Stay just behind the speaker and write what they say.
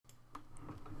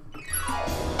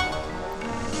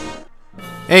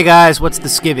Hey guys, what's the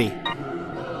skivvy?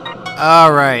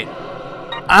 Alright.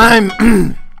 I'm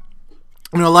I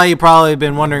know a lot of you probably have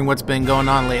been wondering what's been going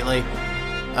on lately.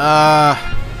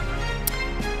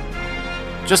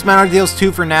 Just Ordeals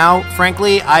 2 for now.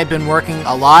 Frankly, I've been working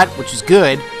a lot, which is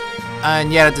good,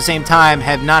 and yet at the same time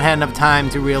have not had enough time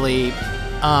to really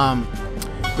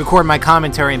record my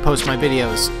commentary and post my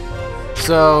videos.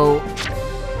 So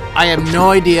I have no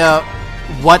idea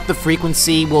what the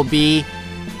frequency will be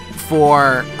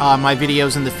for my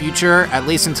videos in the future, at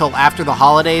least until after the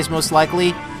holidays, most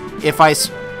likely. If I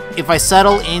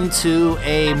settle into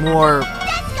a more,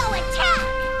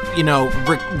 you know,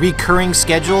 recurring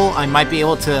schedule, I might be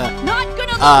able to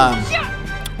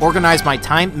organize my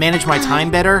time, manage my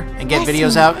time better, and get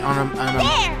videos out on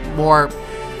a more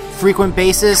frequent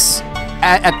basis.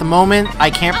 At the moment, I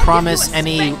can't promise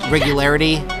any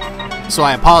regularity, so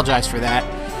I apologize for that.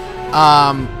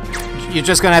 You're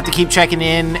just gonna have to keep checking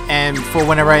in, and for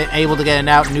whenever I'm able to get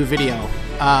a new video,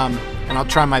 and I'll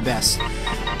try my best.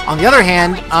 On the other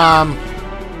hand,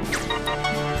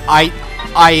 I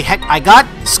got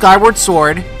Skyward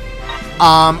Sword.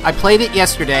 I played it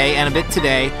yesterday and a bit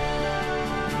today.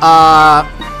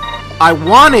 I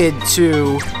wanted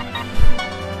to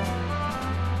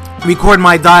record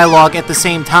my dialogue at the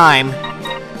same time.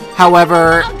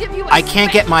 However, I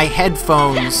can't get my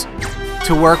headphones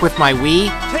to work with my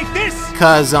Wii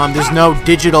because there's no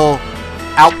digital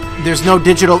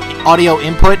audio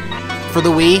input for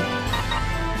the Wii.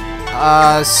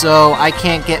 So I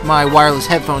can't get my wireless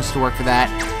headphones to work for that.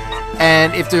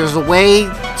 And if there's a way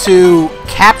to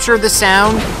capture the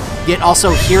sound, yet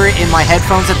also hear it in my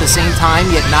headphones at the same time,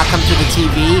 yet not come to the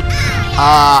TV,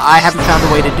 I haven't found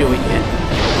a way to do it yet.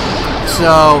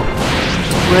 So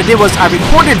what I did was I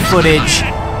recorded footage.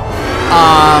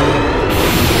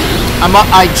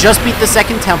 I just beat the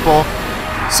second temple,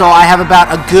 so I have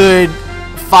about a good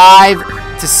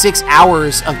 5 to 6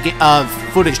 hours of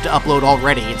footage to upload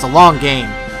already. It's a long game.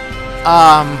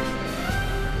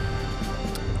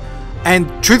 And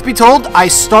truth be told, I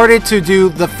started to do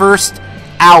the first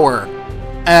hour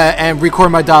and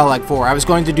record my dialogue for. I was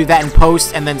going to do that in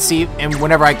post and then see, and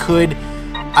whenever I could,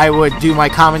 I would do my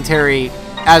commentary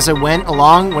as I went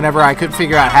along, whenever I could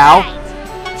figure out how.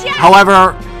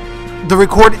 However,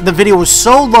 the video was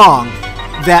so long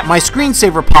that my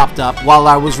screensaver popped up while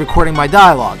I was recording my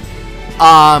dialogue.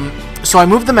 So I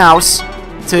moved the mouse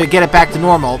to get it back to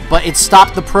normal, but it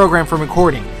stopped the program from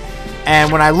recording.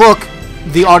 And when I look,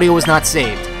 the audio was not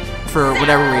saved for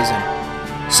whatever reason.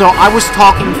 So I was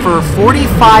talking for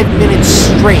 45 minutes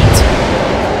straight,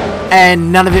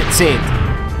 and none of it saved.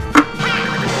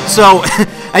 So,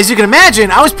 as you can imagine,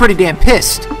 I was pretty damn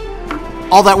pissed.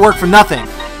 All that work for nothing.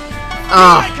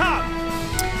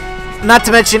 Not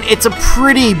to mention, it's a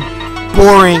pretty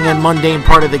boring and mundane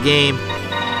part of the game.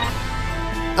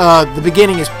 The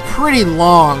beginning is pretty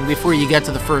long before you get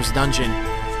to the first dungeon.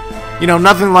 You know,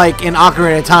 nothing like in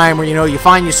Ocarina of Time where, you know, you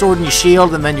find your sword and your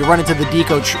shield and then you run into the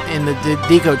deco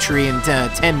tree in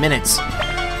 10 minutes.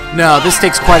 No, this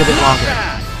takes quite a bit longer.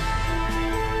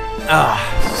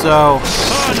 So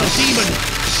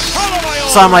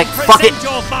I'm like, fuck it.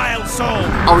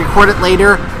 I'll record it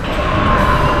later.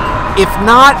 If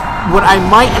not, what I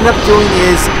might end up doing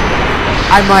is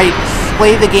I might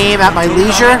play the game at my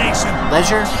leisure,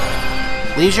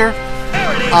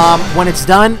 when it's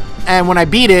done, and when I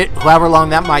beat it, however long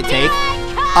that might take,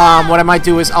 what I might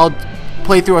do is I'll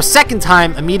play through a second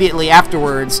time immediately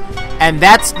afterwards, and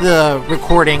that's the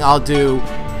recording I'll do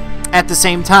at the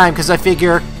same time, because I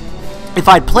figure if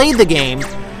I played the game,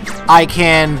 I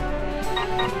can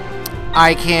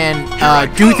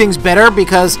do things better,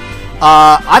 because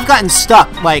I've gotten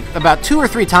stuck like about 2 or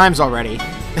 3 times already.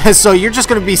 So you're just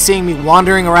going to be seeing me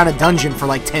wandering around a dungeon for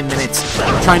like 10 minutes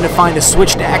trying to find a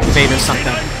switch to activate or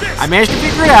something. I managed to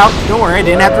figure it out. Don't worry, I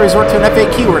didn't have to resort to an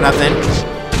FAQ or nothing.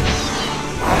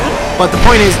 But the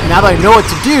point is, now that I know what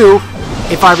to do,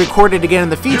 if I record it again in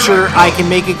the future, I can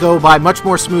make it go by much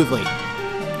more smoothly.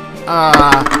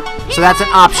 So that's an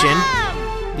option.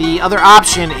 The other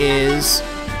option is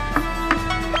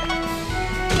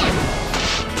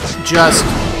just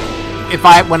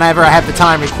whenever I have the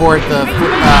time,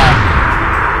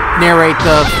 narrate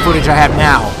the footage I have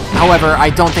now. However, I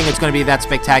don't think it's going to be that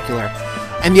spectacular.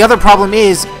 And the other problem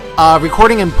is,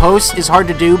 recording in post is hard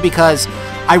to do because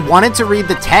I wanted to read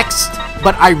the text,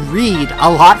 but I read a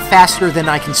lot faster than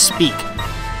I can speak.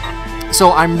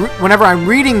 So whenever I'm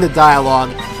reading the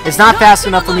dialogue, it's not fast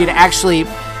enough for me to actually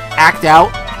act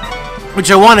out, which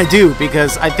I want to do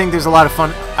because I think there's a lot of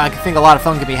fun. I think a lot of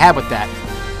fun can be had with that.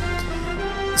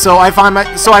 So I found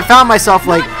myself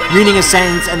like reading a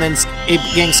sentence and then it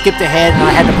getting skipped ahead, and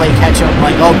I had to play catch up.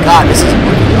 Like, oh god, this isn't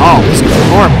working at all. This is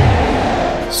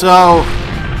horrible. So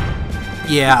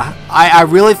yeah, I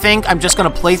really think I'm just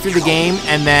gonna play through the game,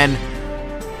 and then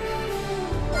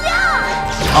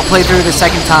I'll play through the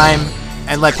second time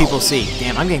and let people see.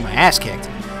 Damn, I'm getting my ass kicked.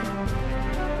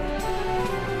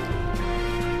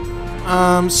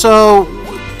 So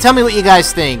tell me what you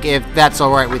guys think, if that's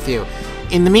alright with you.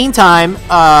 In the meantime,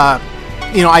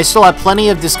 you know, I still have plenty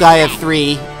of Disgaea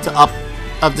 3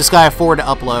 of Disgaea 4 to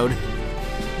upload.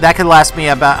 That could last me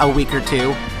about a week or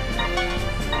two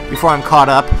before I'm caught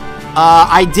up.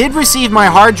 I did receive my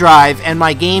hard drive and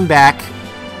my game back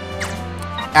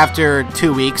after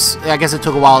 2 weeks. I guess it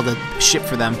took a while to ship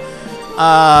for them.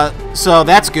 So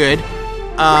that's good.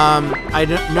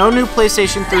 No new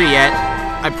PlayStation 3 yet.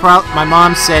 My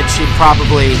mom said she'd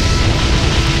probably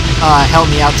help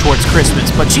me out towards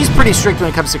Christmas, but she's pretty strict when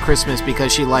it comes to Christmas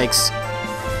because she likes,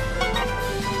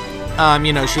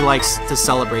 you know, she likes to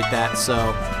celebrate that.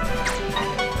 So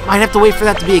might have to wait for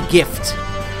that to be a gift.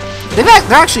 They're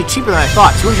actually cheaper than I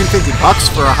thought. $250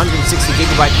 for a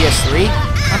 160GB PS3.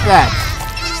 Not bad.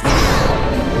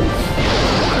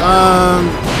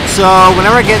 So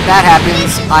whenever I get that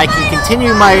happens, I can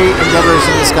continue my endeavors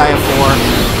in Disgaea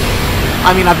 4.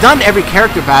 I mean, I've done every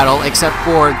character battle except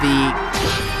for the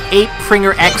 8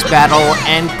 Pringer X battle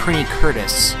and Prinny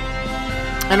Curtis.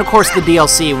 And of course the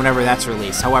DLC whenever that's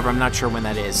released. However, I'm not sure when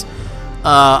that is.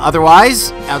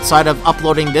 Otherwise, outside of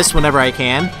uploading this whenever I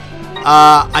can,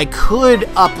 I could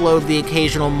upload the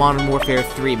occasional Modern Warfare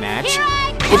 3 match.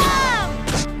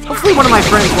 Hopefully one of my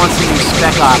friends wants to do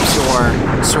Spec Ops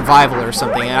or Survival or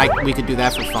something, and we could do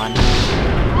that for fun.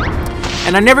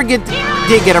 And I never did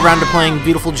get around to playing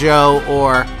Beautiful Joe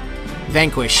or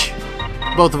Vanquish,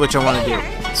 both of which I want to do.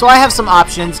 So I have some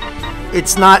options.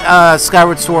 It's not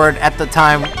Skyward Sword at the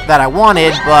time that I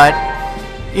wanted, but,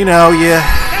 you know,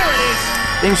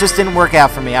 things just didn't work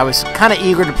out for me. I was kind of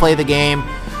eager to play the game,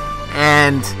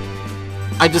 and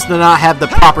I just did not have the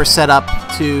proper setup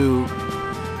to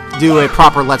do a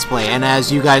proper Let's Play. And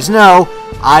as you guys know,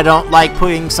 I don't like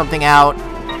putting something out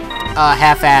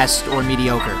half-assed or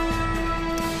mediocre.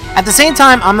 At the same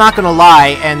time, I'm not going to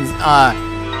lie and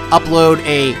upload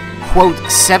a, quote,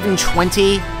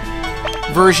 720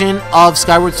 version of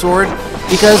Skyward Sword,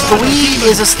 because the Wii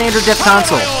is a standard def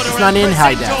console. It's not in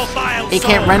high def. It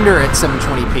can't render at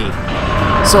 720p.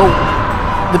 So,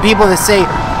 the people that say,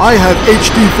 I have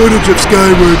HD footage of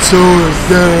Skyward Sword,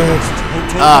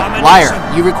 liar.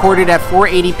 You recorded at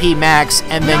 480p max,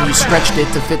 and then you stretched it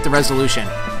to fit the resolution.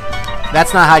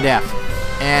 That's not high def.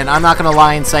 And I'm not going to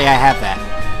lie and say I have that.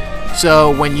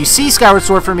 So when you see Skyward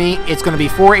Sword for me, it's going to be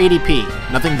 480p,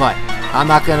 nothing but. I'm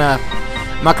not gonna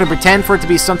pretend for it to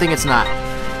be something it's not.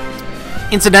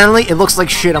 Incidentally, it looks like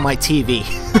shit on my TV.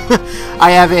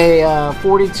 I have a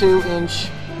 42-inch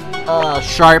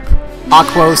Sharp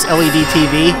Aquos LED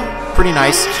TV, pretty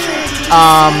nice.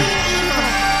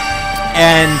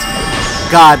 And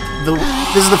God,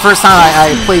 this is the first time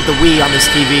I played the Wii on this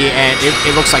TV, and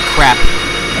it looks like crap.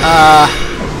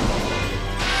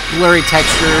 Blurry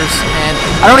textures, and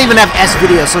I don't even have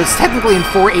S-Video, so it's technically in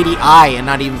 480i and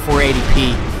not even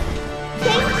 480p.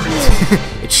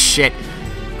 It's shit.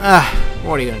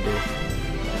 What are you gonna do?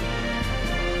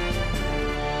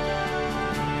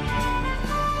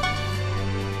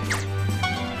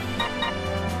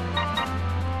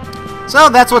 So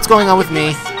that's what's going on with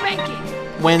me.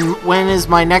 When is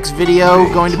my next video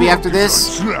going to be after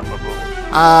this?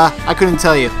 I couldn't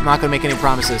tell you. I'm not gonna make any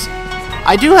promises.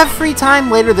 I do have free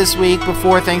time later this week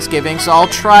before Thanksgiving, so I'll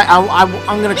try.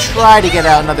 I'm gonna try to get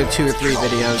out another 2 or 3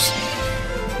 videos.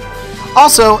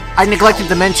 Also, I neglected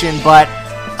to mention, but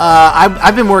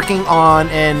I've been working on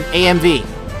an AMV,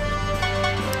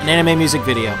 an anime music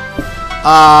video.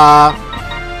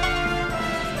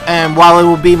 And while it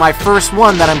will be my first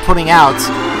one that I'm putting out,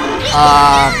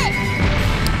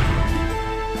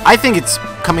 I think it's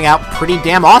coming out pretty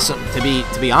damn awesome. To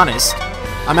be honest.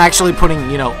 I'm actually putting,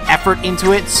 you know, effort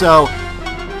into it, so,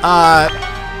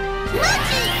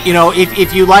 you know,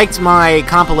 if you liked my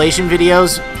compilation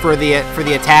videos for the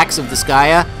attacks of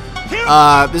Disgaea,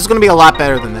 this is going to be a lot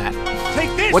better than that.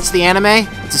 What's the anime?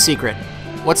 It's a secret.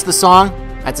 What's the song?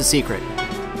 That's a secret.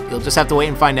 You'll just have to wait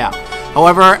and find out.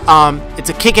 However,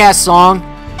 it's a kick-ass song.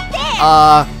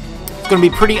 It's going to be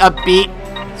pretty upbeat.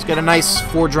 It's got a nice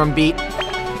 4-drum beat.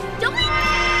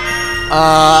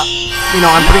 You know,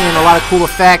 I'm putting in a lot of cool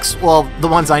effects. Well, the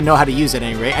ones I know how to use at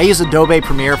any rate. I use Adobe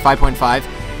Premiere 5.5.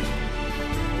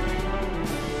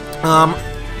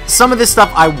 Some of this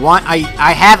stuff I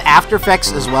have After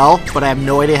Effects as well, but I have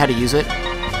no idea how to use it.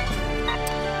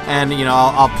 and you know,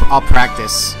 I'll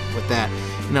practice with that.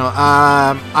 You know,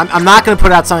 I'm not gonna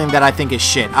put out something that I think is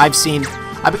shit.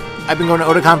 I've been going to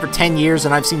Otakon for 10 years,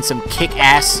 and I've seen some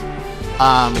kick-ass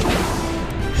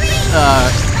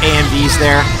AMVs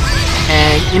there.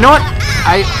 And you know what?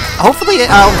 Hopefully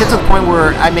I'll get to the point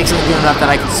where I make something good enough that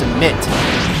I can submit.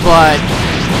 But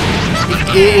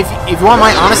if you want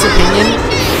my honest opinion,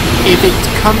 if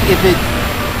it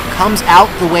comes out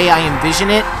the way I envision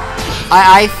it,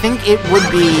 I think it would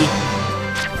be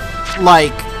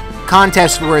like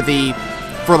contest worthy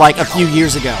for like a few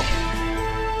years ago.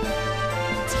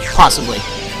 Possibly.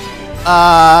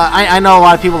 I know a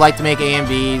lot of people like to make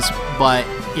AMVs, but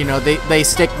you know, they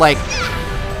stick like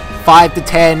 5 to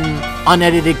 10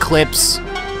 unedited clips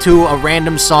to a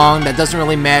random song that doesn't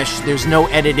really mesh. There's no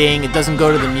editing. It doesn't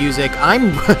go to the music.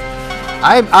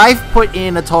 I've put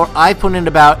in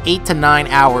about 8 to 9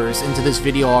 hours into this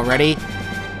video already,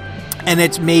 and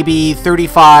it's maybe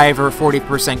 35 or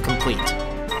 40% complete.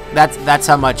 That's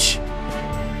how much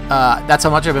I've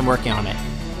been working on it.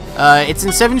 It's in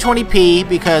 720p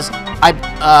because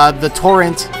the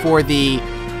torrent for the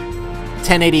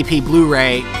 1080p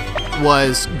Blu-ray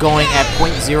was going at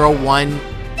 0.01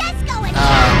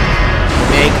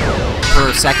 meg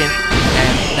per second,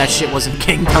 and that shit wasn't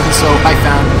getting done, so I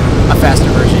found a faster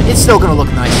version. It's still gonna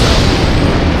look nice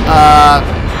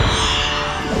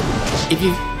though.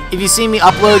 If you see me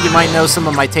upload, you might know some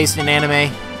of my taste in anime.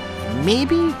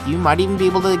 Maybe you might even be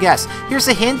able to guess. Here's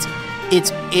a hint.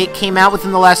 It came out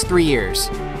within the last 3 years.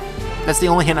 That's the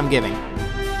only hint I'm giving.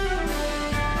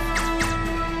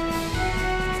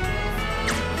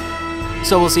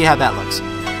 So we'll see how that looks.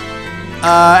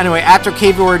 Anyway, after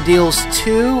Cable Ordeals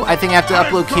 2, I think I have to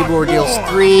upload Cable Ordeals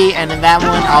 3, and in that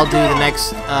one, I'll do the next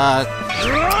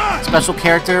special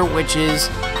character, which is...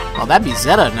 Well, that'd be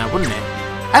Zeta now, wouldn't it?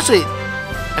 Actually,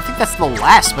 I think that's the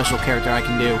last special character I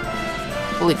can do.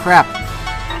 Holy crap.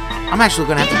 I'm actually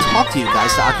going to have to talk to you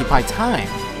guys to occupy time.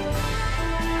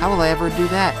 How will I ever do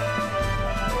that?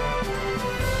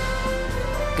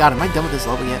 God, am I done with this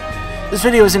level yet? This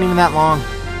video isn't even that long.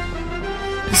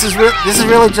 This is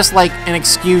really just like an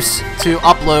excuse to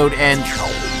upload, and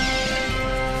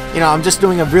you know, I'm just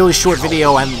doing a really short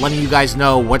video and letting you guys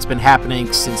know what's been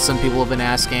happening since some people have been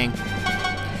asking.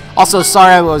 Also,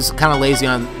 sorry I was kind of lazy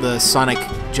on the Sonic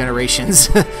Generations.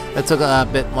 That took a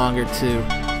bit longer to...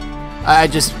 I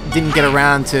just didn't get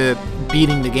around to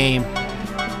beating the game.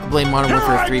 I blame Modern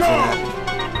Warfare 3 for that.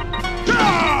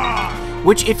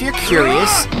 Which, if you're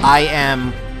curious, I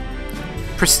am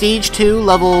Prestige 2,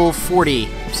 level 40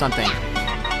 something.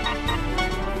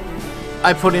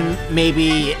 I put in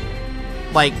maybe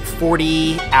like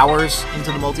 40 hours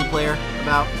into the multiplayer,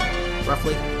 about,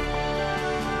 roughly.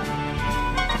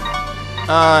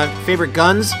 Favorite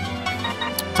guns?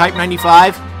 Type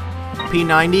 95,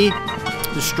 P90,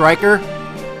 the Striker,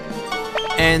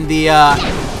 and the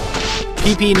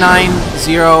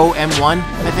PP90M1,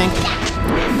 I think.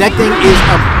 That thing is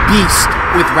a beast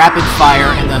with rapid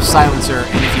fire and the silencer,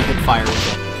 and if you hit fire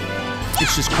with it.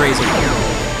 It's just crazy.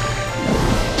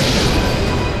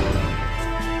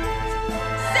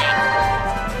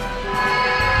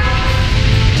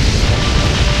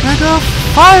 Mega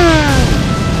fire!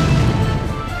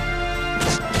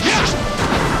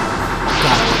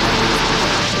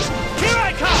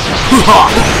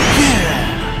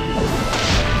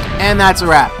 And that's a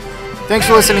wrap. Thanks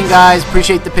for listening, guys.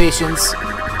 Appreciate the patience.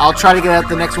 I'll try to get out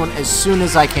the next one as soon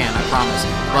as I can, I promise.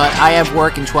 But I have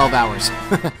work in 12 hours.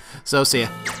 So, see ya.